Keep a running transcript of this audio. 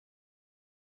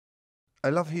I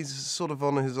love he's sort of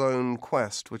on his own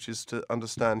quest, which is to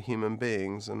understand human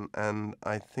beings, and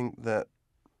I think that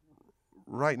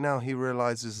right now he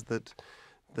realizes that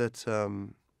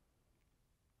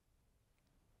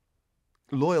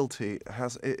loyalty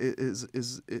has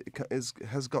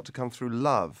got to come through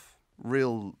love,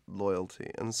 real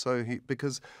loyalty, and so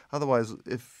because otherwise,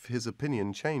 if his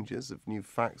opinion changes, if new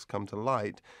facts come to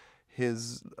light,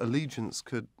 his allegiance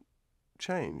could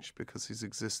change because he's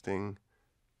existing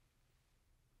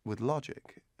with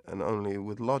logic and only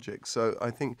with logic. So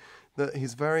I think that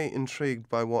he's very intrigued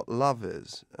by what love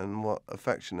is and what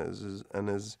affection is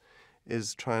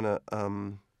trying to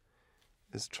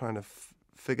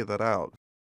figure that out.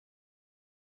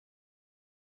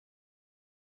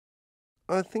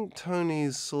 I think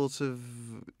Tony's sort of,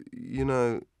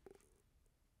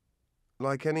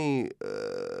 like any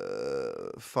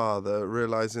father,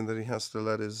 realizing that he has to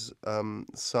let his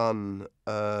son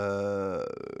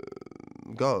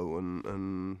go,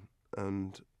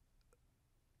 and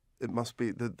it must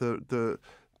be the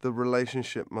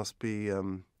relationship must be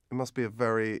it must be a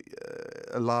very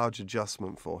a large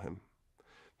adjustment for him,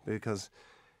 because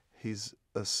he's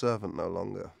a servant no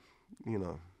longer.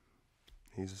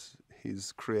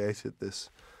 He's created this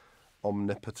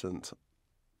omnipotent,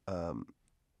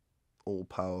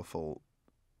 all-powerful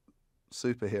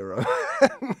superhero,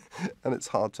 and it's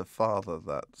hard to father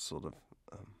that sort of,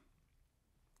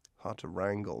 hard to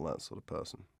wrangle that sort of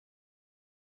person.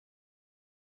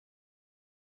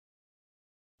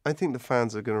 I think the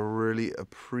fans are going to really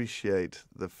appreciate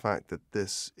the fact that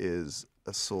this is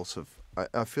a sort of,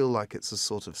 I feel like it's a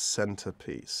sort of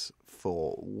centerpiece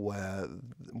for where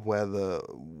the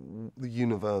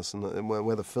universe and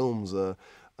where the films are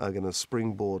going to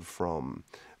springboard from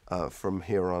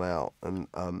here on out. And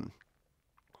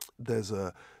there's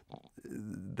a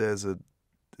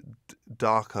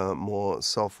darker, more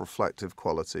self-reflective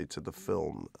quality to the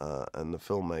film and the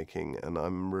filmmaking, and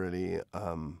I'm really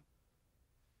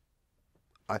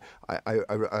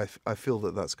I feel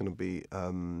that that's going to be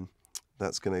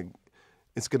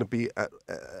it's going to be at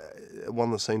one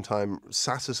at the same time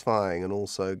satisfying and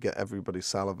also get everybody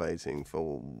salivating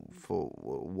for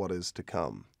what is to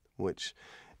come, which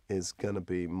is going to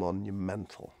be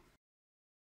monumental.